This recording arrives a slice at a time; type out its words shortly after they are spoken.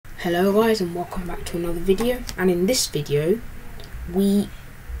Hello guys, and welcome back to another video. And in this video we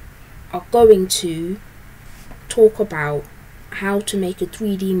are going to talk about how to make a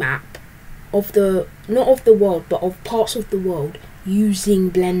 3D map of not of the world, but of parts of the world using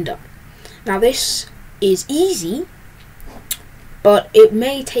Blender. Now this is easy, but it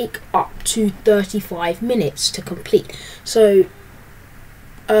may take up to 35 minutes to complete. So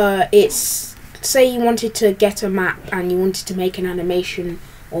it's, say you wanted to get a map and you wanted to make an animation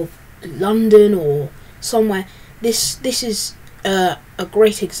of London or somewhere. This is a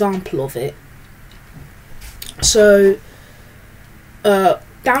great example of it. So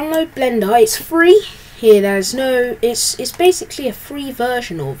download Blender. It's free here. There's no, it's basically a free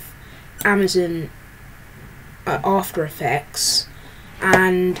version of Amazon After Effects.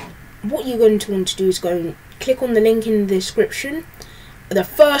 And what you're going to want to do is go and click on the link in the description, the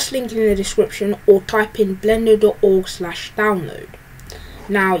first link in the description, or type in blender.org/download.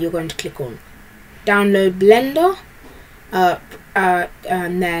 Now you're going to click on download Blender,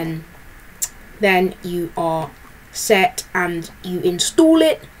 and then you are set and you install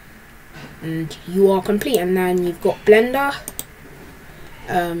it and you are complete. And then you've got Blender,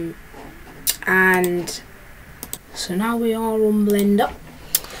 and so now we are on Blender.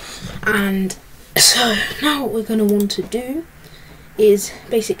 And so now what we're going to want to do is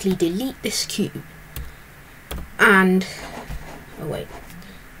basically delete this cube and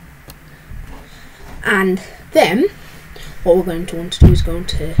and then what we're going to want to do is go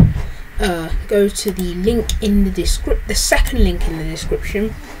to the link in the second link in the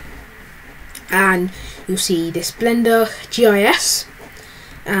description, and you'll see this Blender GIS,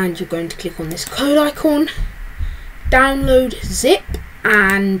 and you're going to click on this code icon, download zip,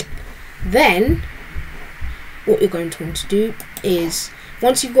 and then what you're going to want to do is,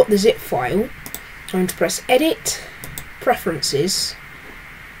 once you've got the zip file, you're going to press edit, preferences,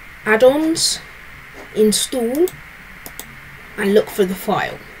 add-ons, install, and look for the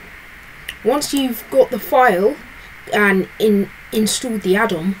file. Once you've got the file and installed the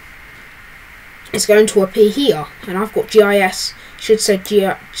add-on, it's going to appear here, and I've got GIS, should say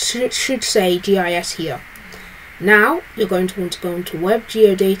GIS here. Now you're going to want to go into web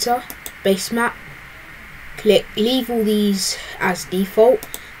geodata, base map, leave all these as default.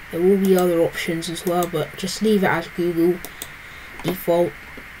 There will be other options as well, but just leave it as Google default.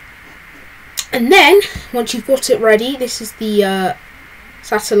 And then once you've got it ready, this is the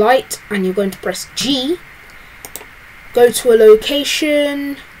satellite, and you're going to press G, go to a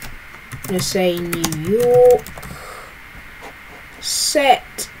location, I'm going to say New York,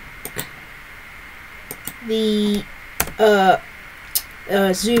 set the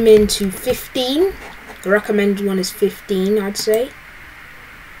zoom in to 15. The recommended one is 15, I'd say.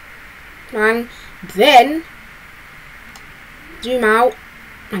 And then zoom out.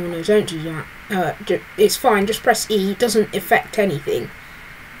 Oh no, don't do that. It's fine, just press E. It doesn't affect anything.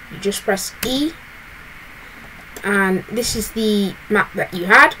 You just press E, and this is the map that you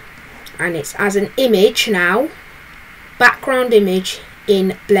had, and it's as an image now, background image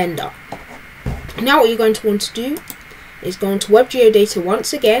in Blender. Now what you're going to want to do is go into web geodata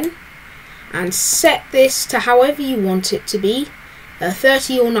once again and set this to however you want it to be,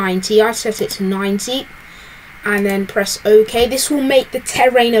 30 or 90. I set it to 90, and then press OK. This will make the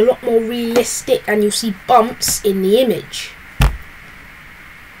terrain a lot more realistic, and you'll see bumps in the image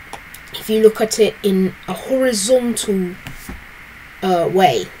if you look at it in a horizontal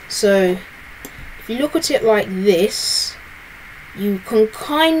way. So if you look at it like this, you can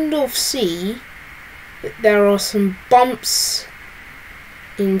kind of see that there are some bumps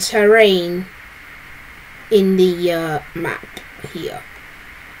in terrain in the map here.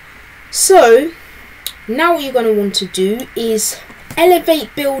 So now what you're going to want to do is elevate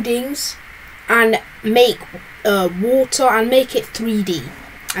buildings and make water and make it 3D,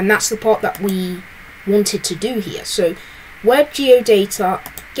 and that's the part that we wanted to do here. So web geodata,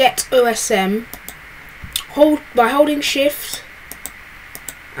 get OSM, by holding shift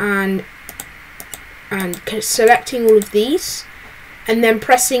and selecting all of these, and then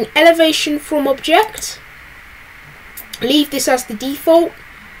pressing elevation from object. Leave this as the default.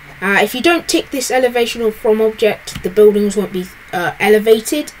 If you don't tick this elevation from object, the buildings won't be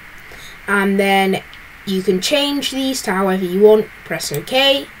elevated. And then you can change these to however you want. Press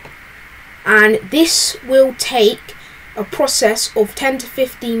OK. And this will take a process of 10 to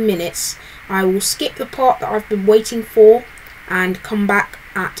 15 minutes. I will skip the part that I've been waiting for and come back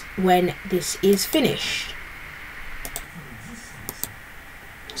at when this is finished.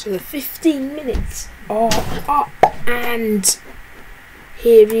 So the 15 minutes are up, and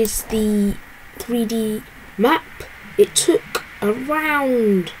here is the 3D map. It took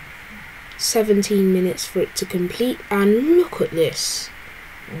around 17 minutes for it to complete, and look at this.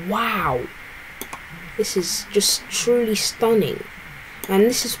 Wow, this is just truly stunning. And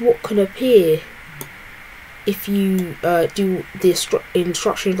this is what can appear if you do the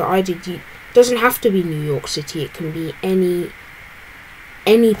instructions that I did. It doesn't have to be New York City, it can be any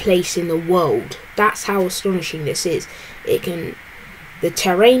place in the world. That's how astonishing this is. The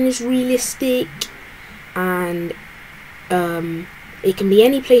terrain is realistic, and it can be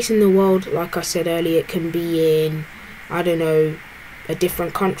any place in the world. Like I said earlier, it can be in, I don't know, a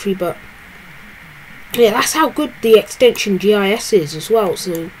different country, but yeah, that's how good the extension GIS is as well.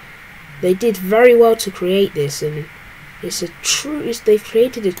 So they did very well to create this, and they've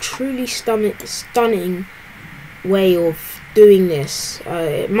created a truly stunning way of doing this.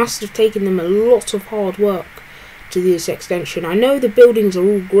 It must have taken them a lot of hard work to do this extension. I know the buildings are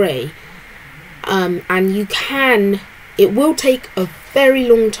all grey, and it will take a very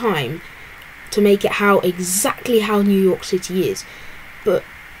long time to make it exactly how New York City is, but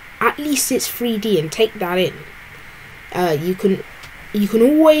at least it's 3D, and take that in. You can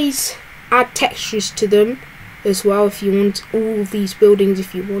always add textures to them as well if you want all of these buildings,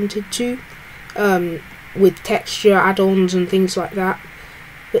 if you wanted to, with texture add-ons and things like that.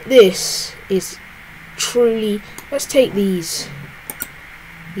 But this is truly, let's take these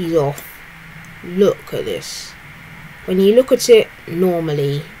off. Look at this. When you look at it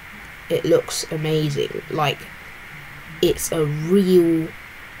normally, it looks amazing, like it's a real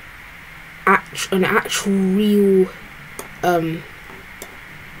actual real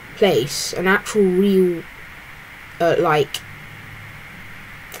place, an actual real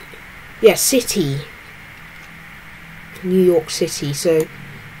city, New York City. So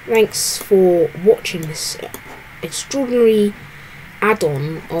thanks for watching this extraordinary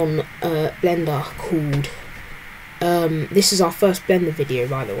add-on on Blender called this is our first Blender video,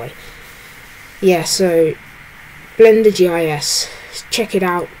 by the way. Yeah, so Blender GIS, check it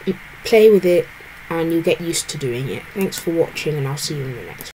out, play with it, and you'll get used to doing it. Thanks for watching, and I'll see you in the next